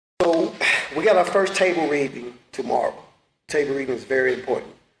we got our first table reading tomorrow. Table reading is very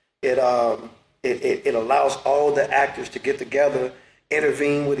important. It allows all the actors to get together,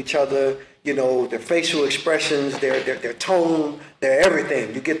 intervene with each other. You know, their facial expressions, their tone, their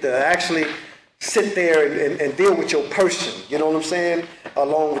everything. You get to actually sit there and deal with your person. You know what I'm saying?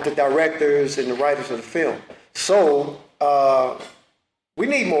 Along with the directors and the writers of the film. So we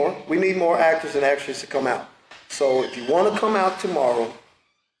need more. We need more actors and actresses to come out. So if you want to come out tomorrow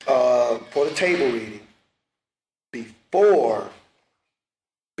for the table reading, before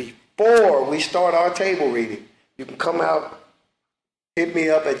we start our table reading, you can come out, hit me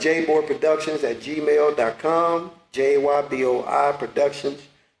up at Jayboi Productions at gmail.com, Jayboi Productions.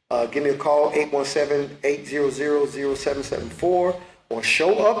 Give me a call, 817-800-0774, or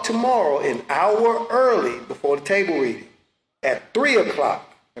show up tomorrow an hour early before the table reading at 3 o'clock.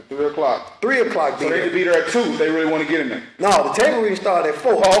 At 3 o'clock. 3 o'clock. So they could be there at 2 if they really want to get in there. No, the table reading started at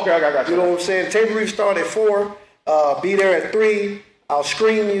 4. Oh, okay, I got you. You know what I'm saying? The table reading started at 4. Be there at 3. I'll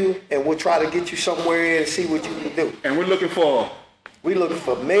screen you, and we'll try to get you somewhere and see what you can do. And we're looking for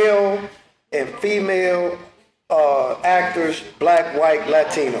male and female actors, black, white,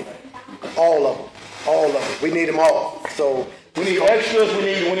 Latino, all of them. We need them all. So we need extras. We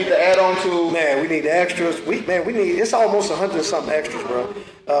need to add on to. Man, we need extras. We need. It's almost 100-something extras, bro.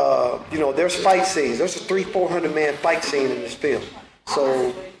 You know, there's fight scenes. There's a 300-400 man fight scene in this film.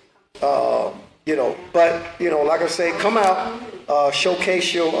 So, you know, but you know, like I say, come out,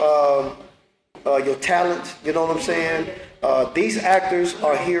 showcase your talent. You know what I'm saying? These actors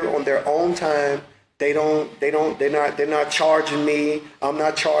are here on their own time. They're not charging me. I'm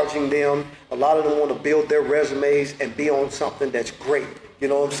not charging them. A lot of them want to build their resumes and be on something that's great. You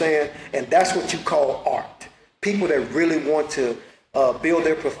know what I'm saying? And that's what you call art. People that really want to build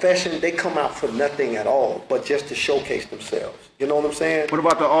their profession, they come out for nothing at all, but just to showcase themselves. You know what I'm saying? What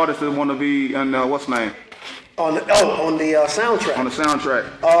about the artists that want to be in what's the name? On the soundtrack. On the soundtrack.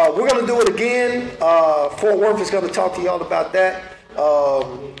 We're gonna do it again. Fort Worth is gonna talk to y'all about that.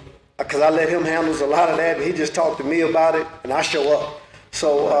 Because I let him handle a lot of that, and he just talked to me about it, and I show up.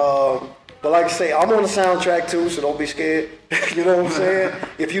 So, but like I say, I'm on the soundtrack too, so don't be scared. You know what I'm saying?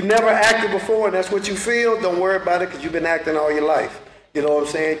 If you never acted before and that's what you feel, don't worry about it because you've been acting all your life. You know what I'm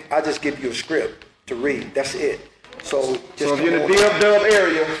saying? I just give you a script to read. That's it. So if you're in the dub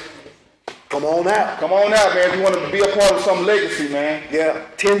area, come on out. Come on out, man. If you want to be a part of some legacy, man. Yeah,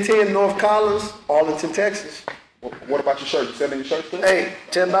 1010 North Collins, Arlington, Texas. What about your shirt? You selling your shirt too? Hey,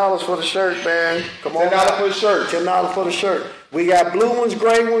 $10 for the shirt, man. Come on. $10 for the shirt. $10 for the shirt. We got blue ones,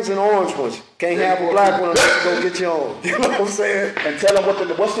 gray ones, and orange ones. Can't have a black one unless you go get your own. You know what I'm saying? And tell them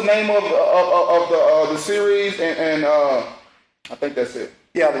what's the name of the series and I think that's it.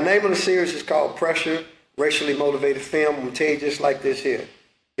 Yeah, the name of the series is called Pressure, Racially Motivated Film. I'm gonna tell you just like this here.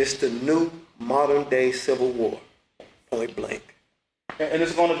 It's the new modern day Civil War. Point blank. And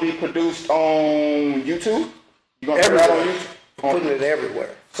it's gonna be produced on YouTube? You're going to put it out on YouTube? Putting it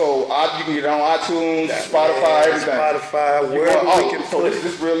everywhere. So you can get it on iTunes, Spotify, everything. Spotify, wherever we can put it. This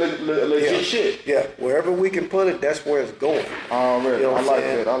is real legit shit. Yeah, wherever we can put it, that's where it's going. Really? You know I like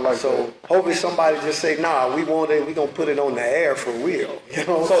that. So hopefully somebody just say, nah, we going to put it on the air for real. You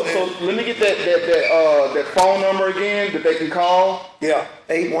know so let me get that phone number again that they can call. Yeah,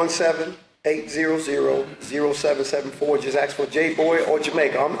 817-800-0774. Just ask for Jayboi or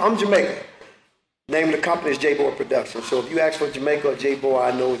Jamaica. I'm Jamaica. Name of the company is Jayboi Production. So if you ask for Jamaica or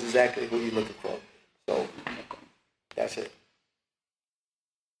Jayboi, I know exactly who you're looking for. So that's it.